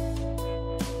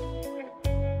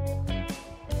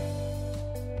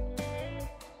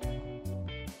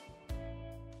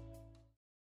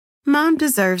 Mom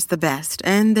deserves the best,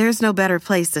 and there's no better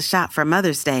place to shop for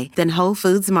Mother's Day than Whole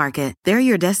Foods Market. They're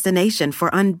your destination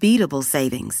for unbeatable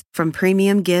savings, from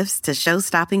premium gifts to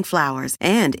show-stopping flowers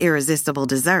and irresistible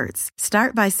desserts.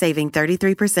 Start by saving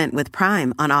 33% with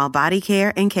Prime on all body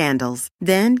care and candles.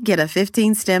 Then get a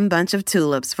 15-stem bunch of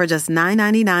tulips for just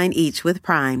 $9.99 each with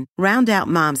Prime. Round out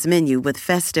Mom's menu with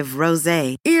festive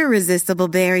rosé, irresistible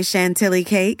berry chantilly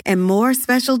cake, and more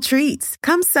special treats.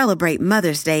 Come celebrate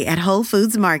Mother's Day at Whole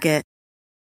Foods Market.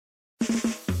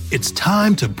 It's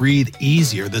time to breathe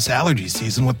easier this allergy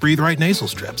season with Breathe Right nasal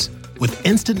strips. With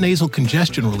instant nasal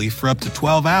congestion relief for up to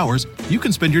 12 hours, you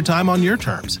can spend your time on your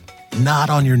terms,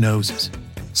 not on your noses.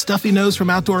 Stuffy nose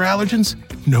from outdoor allergens?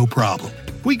 No problem.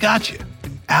 We got you.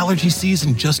 Allergy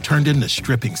season just turned into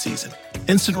stripping season.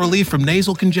 Instant relief from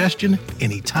nasal congestion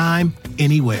anytime,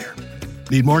 anywhere.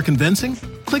 Need more convincing?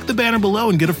 Click the banner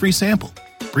below and get a free sample.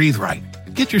 Breathe Right.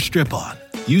 Get your strip on.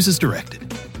 Use as directed.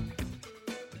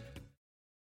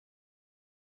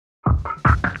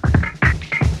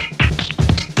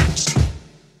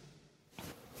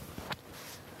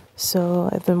 So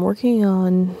I've been working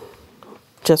on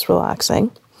just relaxing.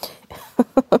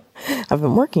 I've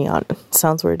been working on it.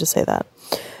 Sounds weird to say that.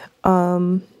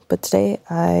 But today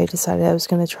I decided I was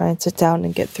going to try and sit down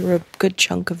and get through a good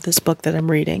chunk of this book that I'm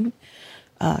reading,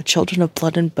 Children of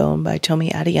Blood and Bone by Tomi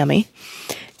Adeyemi.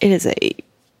 It is a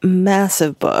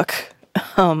massive book,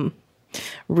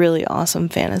 really awesome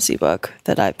fantasy book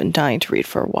that I've been dying to read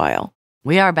for a while.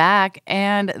 We are back,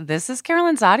 and this is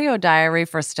Carolyn's audio diary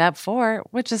for step 4,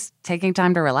 which is taking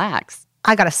time to relax.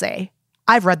 I gotta say,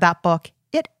 I've read that book.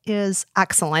 It is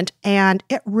excellent, and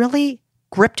it really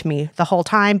gripped me the whole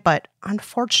time. But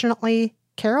unfortunately,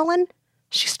 Carolyn,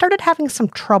 she started having some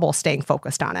trouble staying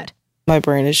focused on it. My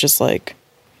brain is just like,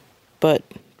 but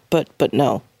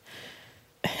no.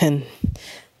 And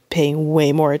paying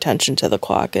way more attention to the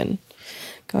clock and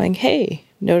going, hey,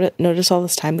 notice all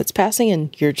this time that's passing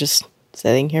and you're just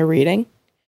sitting here reading.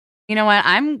 You know what?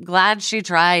 I'm glad she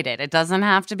tried it. It doesn't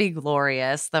have to be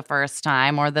glorious the first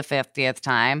time or the 50th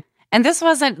time. And this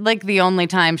wasn't like the only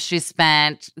time she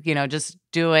spent, just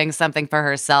doing something for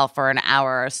herself for an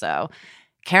hour or so.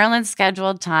 Carolyn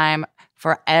scheduled time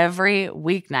for every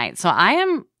weeknight. So I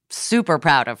am super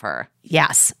proud of her.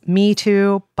 Yes, me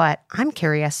too. But I'm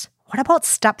curious, what about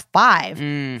step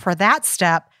 5? For that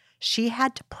step, she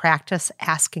had to practice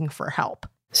asking for help.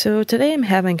 So today I'm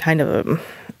having kind of a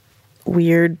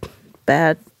weird,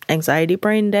 bad anxiety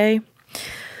brain day.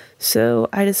 So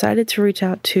I decided to reach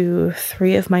out to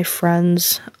 3 of my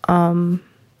friends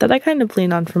that I kind of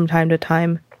lean on from time to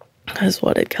time. Because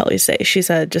what did Kelly say? She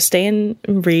said, just stay in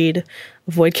and read,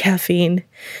 avoid caffeine,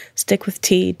 stick with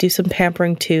tea, do some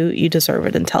pampering too. You deserve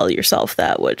it, and tell yourself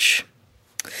that, which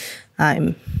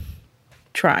I'm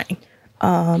trying.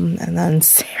 And then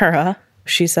Sarah,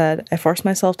 she said, I force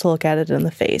myself to look at it in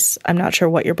the face. I'm not sure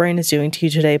what your brain is doing to you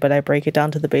today, but I break it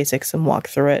down to the basics and walk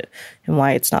through it and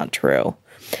why it's not true.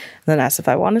 And then asked if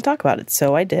I wanted to talk about it.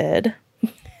 So I did.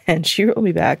 And she wrote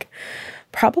me back,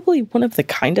 probably one of the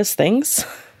kindest things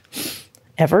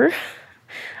ever.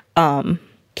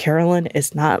 Carolyn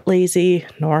is not lazy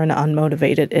nor an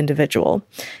unmotivated individual.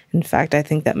 In fact, I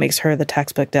think that makes her the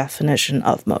textbook definition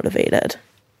of motivated.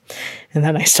 And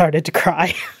then I started to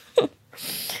cry.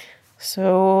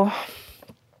 So,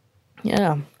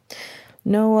 yeah,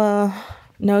 no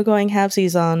going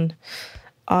halvesies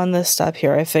on this step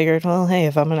here. I figured, well, hey,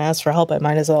 if I'm going to ask for help, I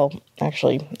might as well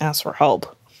actually ask for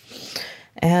help.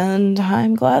 And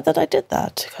I'm glad that I did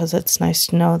that, because it's nice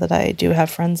to know that I do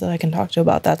have friends that I can talk to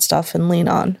about that stuff and lean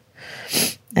on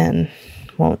and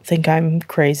won't think I'm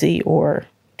crazy or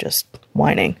just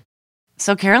whining.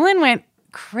 So Carolyn went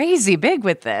crazy big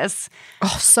with this.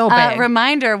 Oh, so big.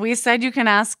 Reminder, we said you can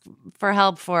ask for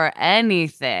help for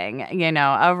anything,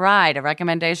 a ride, a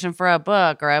recommendation for a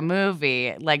book or a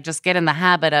movie, like just get in the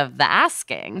habit of the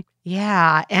asking.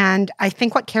 Yeah, and I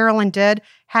think what Carolyn did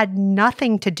had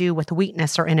nothing to do with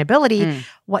weakness or inability.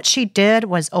 What she did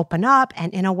was open up,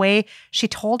 and in a way, she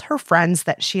told her friends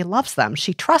that she loves them,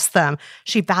 she trusts them,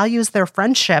 she values their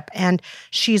friendship, and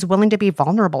she's willing to be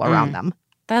vulnerable around them.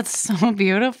 That's so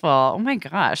beautiful. Oh my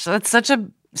gosh. That's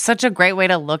such a great way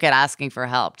to look at asking for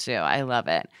help too. I love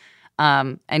it.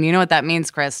 And you know what that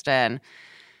means, Kristen?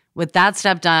 With that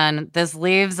step done, this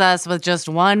leaves us with just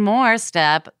one more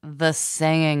step, the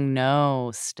saying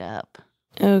no step.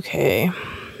 Okay.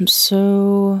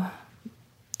 So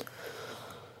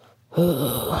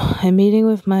I'm meeting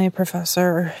with my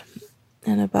professor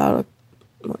in about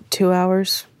 2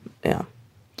 hours. Yeah.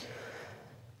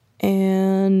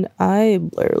 And I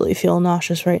literally feel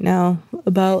nauseous right now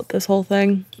about this whole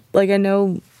thing. Like, I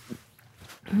know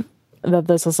that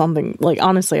this is something, like,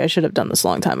 honestly, I should have done this a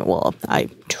long time. Well, I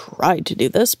tried to do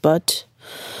this, but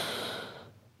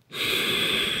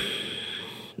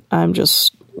I'm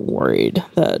just worried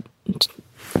that,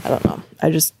 I don't know,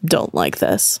 I just don't like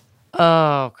this.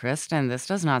 Oh, Kristen, this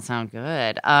does not sound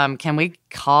good. Can we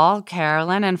call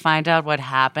Carolyn and find out what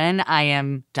happened? I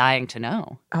am dying to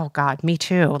know. Oh, God, me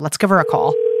too. Let's give her a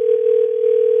call.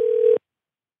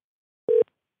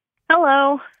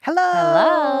 Hello.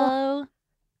 Hello.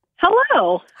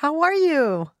 Hello. How are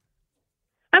you?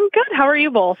 I'm good. How are you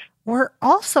both? We're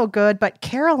also good, but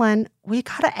Carolyn, we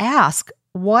got to ask,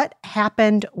 what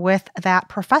happened with that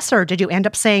professor? Did you end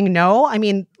up saying no? I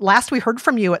mean, last we heard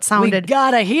from you, it sounded... We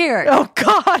gotta hear. Oh,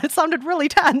 God, it sounded really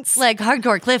tense. Like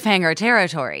hardcore cliffhanger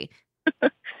territory.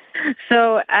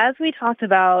 So as we talked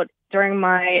about during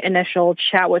my initial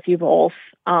chat with you both,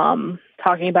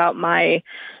 talking about my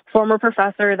former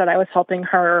professor that I was helping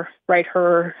her write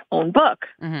her own book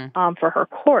for her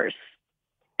course,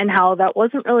 and how that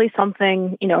wasn't really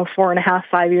something, 4.5,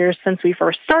 5 years since we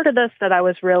first started this, that I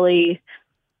was really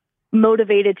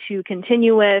motivated to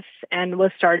continue with, and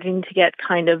was starting to get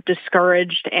kind of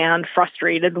discouraged and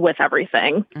frustrated with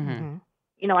everything.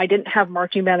 I didn't have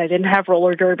marching band, I didn't have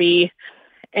roller derby.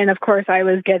 And of course, I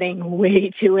was getting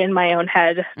way too in my own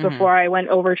head before I went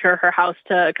over to her house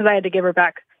because I had to give her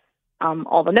back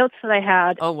all the notes that I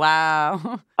had. Oh,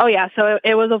 wow. Oh, yeah. So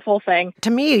it was a full thing. To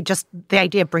me, just the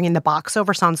idea of bringing the box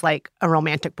over sounds like a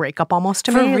romantic breakup almost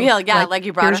to For me. real, yeah. Like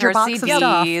you brought here's her your box of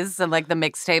CDs and like the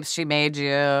mixtapes she made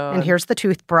you. And here's the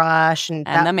toothbrush. And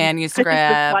the manuscript.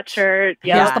 The sweatshirt.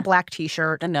 Yeah. Here's the black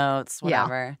T-shirt. The notes,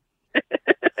 whatever. Yeah.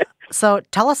 So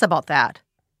tell us about that.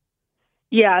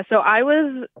 Yeah, so I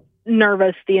was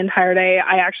nervous the entire day.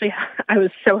 I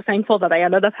was so thankful that I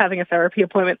ended up having a therapy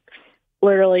appointment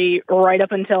literally right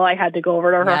up until I had to go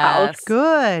over to her house.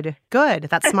 Good.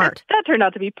 That's smart. That turned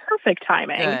out to be perfect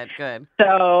timing. Good.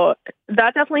 So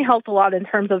that definitely helped a lot in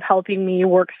terms of helping me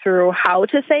work through how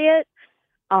to say it,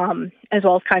 as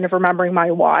well as kind of remembering my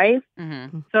why.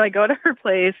 Mm-hmm. So I go to her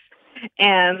place,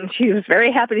 and she was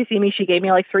very happy to see me. She gave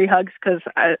me like 3 hugs because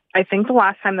I think the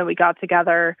last time that we got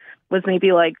together was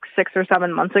maybe like 6 or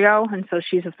 7 months ago. And so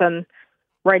she's just been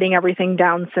writing everything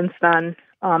down since then,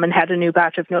 and had a new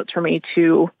batch of notes for me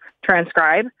to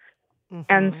transcribe. Mm-hmm.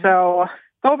 And so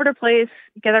go over to place,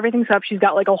 get everything set up. She's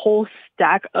got like a whole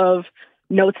stack of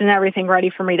notes and everything ready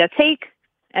for me to take.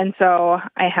 And so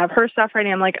I have her stuff ready.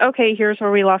 I'm like, okay, here's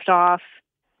where we left off.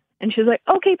 And she's like,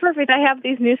 okay, perfect. I have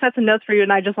these new sets of notes for you.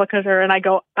 And I just look at her and I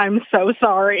go, I'm so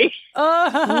sorry.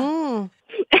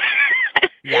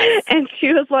 Yes. And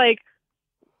she was like,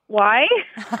 why?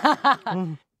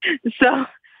 So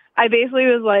I basically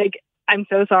was like, I'm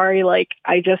so sorry. Like,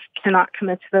 I just cannot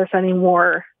commit to this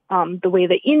anymore the way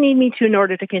that you need me to in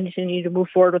order to continue to move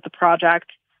forward with the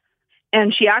project.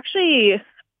 And she actually,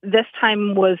 this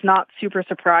time, was not super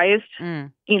surprised. You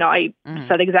know, I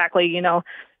said exactly, you know,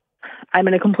 I'm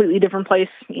in a completely different place,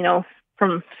 you know,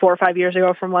 from 4 or 5 years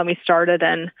ago from when we started.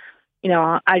 And, you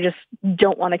know, I just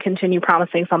don't want to continue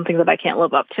promising something that I can't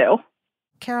live up to.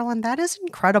 Carolyn, that is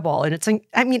incredible. And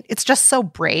it's just so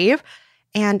brave.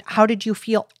 And how did you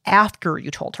feel after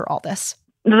you told her all this?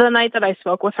 The night that I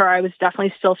spoke with her, I was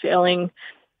definitely still feeling,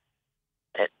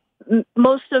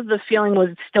 most of the feeling was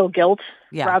still guilt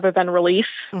rather than relief.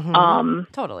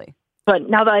 Mm-hmm. Totally. But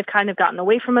now that I've kind of gotten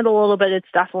away from it a little bit, it's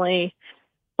definitely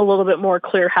a little bit more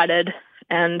clear-headed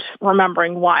and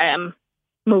remembering why I'm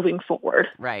moving forward.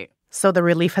 Right. So the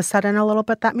relief has set in a little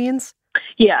bit, that means?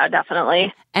 Yeah,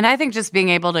 definitely. And I think just being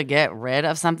able to get rid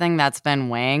of something that's been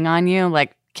weighing on you,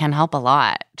 like, can help a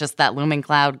lot. Just that looming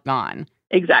cloud gone.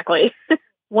 Exactly.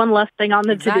 One less thing on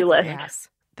the to-do list. Yes.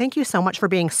 Thank you so much for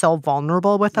being so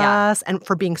vulnerable with us and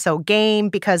for being so game,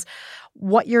 because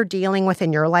what you're dealing with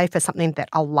in your life is something that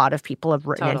a lot of people have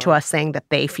written into us saying that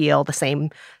they feel the same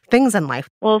things in life.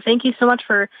 Well, thank you so much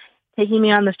for taking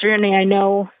me on this journey. I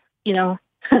know, you know,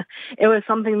 it was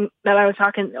something that I was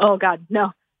talking, oh God,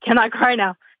 no, cannot cry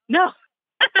now. No.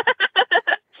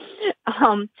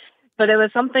 But it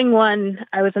was something when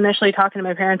I was initially talking to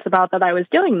my parents about that I was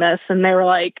doing this, and they were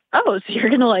like, oh, so you're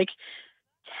going to like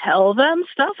tell them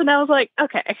stuff? And I was like,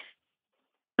 okay.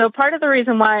 So part of the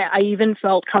reason why I even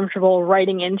felt comfortable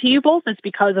writing into you both is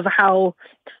because of how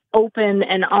open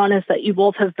and honest that you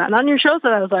both have been on your shows.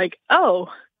 That I was like, oh,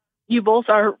 you both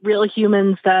are real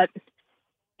humans that,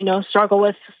 you know, struggle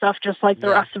with stuff just like the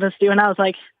rest of us do. And I was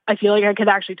like, I feel like I could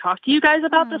actually talk to you guys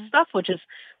about this stuff, which is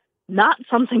not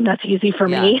something that's easy for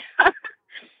me.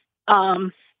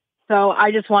 So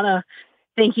I just want to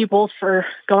thank you both for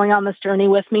going on this journey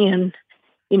with me and,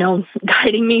 you know,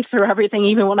 guiding me through everything,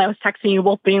 even when I was texting you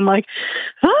both being like,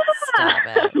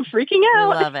 I'm freaking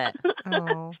out. I love it.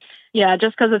 Yeah,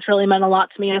 just because it's really meant a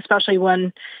lot to me, especially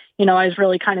when, you know, I was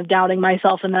really kind of doubting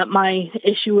myself and that my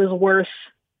issue was worth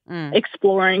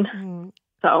exploring.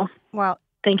 So, well,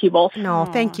 thank you both. No,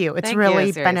 thank you. It's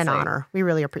really been an honor. We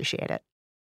really appreciate it.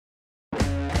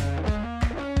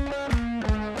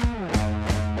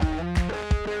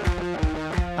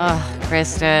 Oh,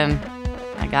 Kristen,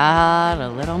 I got a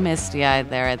little misty-eyed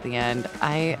there at the end.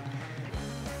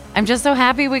 I'm just so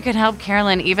happy we could help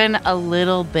Carolyn even a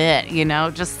little bit, you know,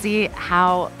 just see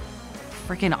how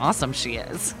freaking awesome she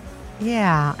is.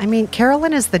 Yeah, I mean,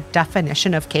 Carolyn is the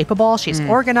definition of capable. She's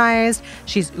organized,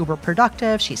 she's uber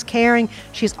productive, she's caring,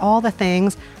 she's all the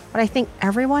things. But I think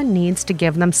everyone needs to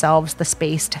give themselves the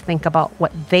space to think about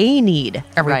what they need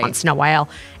every once in a while,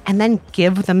 and then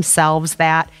give themselves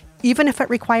that, even if it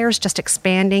requires just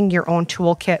expanding your own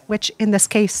toolkit, which in this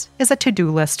case is a to-do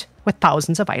list with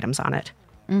thousands of items on it.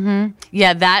 Mm-hmm.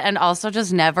 Yeah, that, and also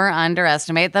just never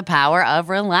underestimate the power of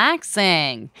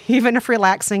relaxing. Even if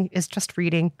relaxing is just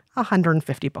reading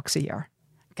 150 books a year.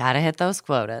 Gotta hit those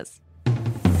quotas.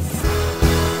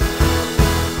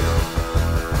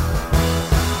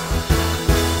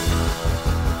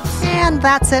 And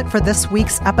that's it for this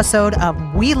week's episode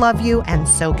of We Love You and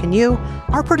So Can You.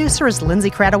 Our producer is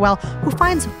Lindsay Cradwell, who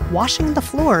finds washing the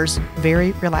floors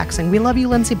very relaxing. We love you,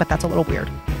 Lindsay, but that's a little weird.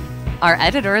 Our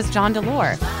editor is John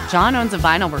Delore. John owns a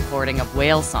vinyl recording of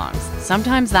whale songs.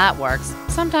 Sometimes that works,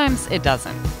 sometimes it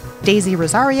doesn't. Daisy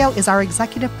Rosario is our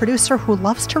executive producer who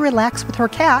loves to relax with her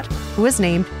cat, who is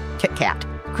named Kit Kat.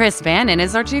 Chris Bannon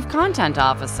is our chief content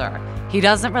officer. He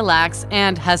doesn't relax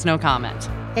and has no comment.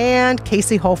 And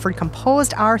Casey Holford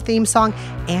composed our theme song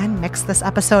and mixed this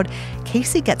episode.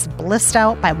 Casey gets blissed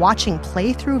out by watching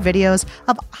playthrough videos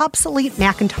of obsolete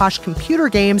Macintosh computer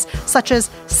games such as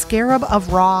Scarab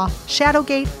of Ra,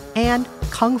 Shadowgate, and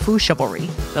Kung Fu Chivalry.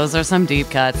 Those are some deep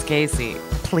cuts, Casey.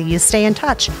 Please stay in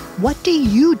touch. What do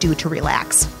you do to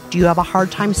relax? Do you have a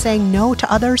hard time saying no to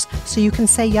others so you can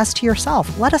say yes to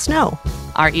yourself? Let us know.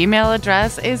 Our email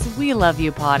address is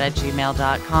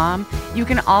weloveyoupod@gmail.com. You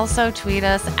can also tweet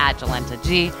us at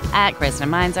JolentaG, at Kristen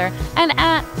Meinzer, and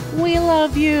at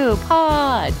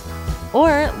WeLoveYouPod.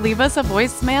 Or leave us a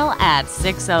voicemail at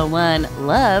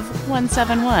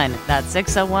 601-LOVE-171. That's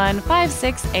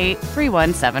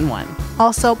 601-568-3171.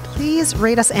 Also, please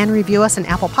rate us and review us in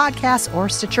Apple Podcasts or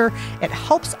Stitcher. It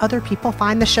helps other people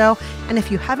find the show. And if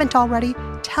you haven't already,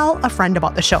 tell a friend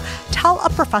about the show. Tell a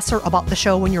professor about the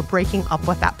show when you're breaking up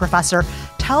with that professor.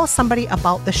 Tell somebody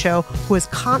about the show who is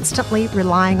constantly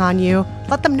relying on you.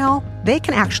 Let them know they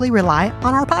can actually rely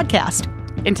on our podcast.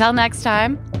 Until next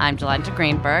time, I'm Jolenta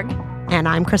Greenberg. And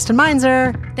I'm Kristen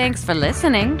Meinzer. Thanks for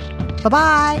listening.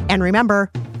 Bye-bye. And remember,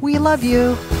 we love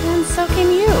you. And so can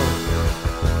you.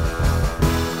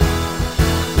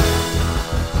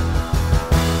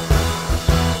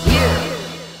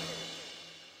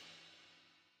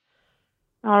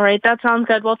 All right, that sounds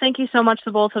good. Well, thank you so much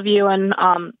to both of you. And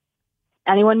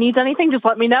anyone needs anything, just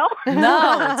let me know.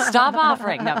 No, stop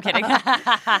offering. No, I'm kidding.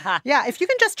 Yeah, if you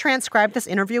can just transcribe this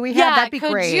interview we had, that'd be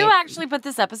great. Could you actually put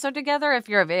this episode together if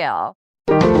you're a VL?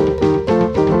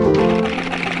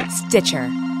 Stitcher.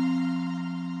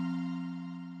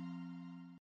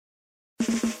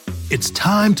 It's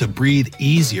time to breathe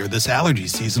easier this allergy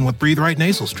season with Breathe Right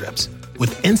nasal strips.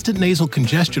 With instant nasal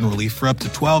congestion relief for up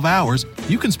to 12 hours,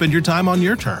 you can spend your time on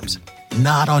your terms,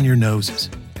 not on your noses.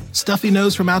 Stuffy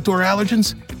nose from outdoor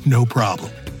allergens? No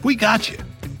problem. We got you.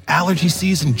 Allergy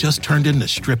season just turned into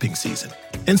stripping season.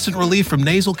 Instant relief from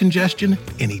nasal congestion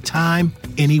anytime,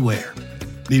 anywhere.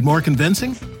 Need more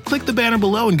convincing? Click the banner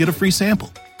below and get a free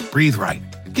sample. Breathe Right.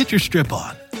 Get your strip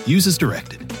on. Use as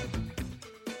directed.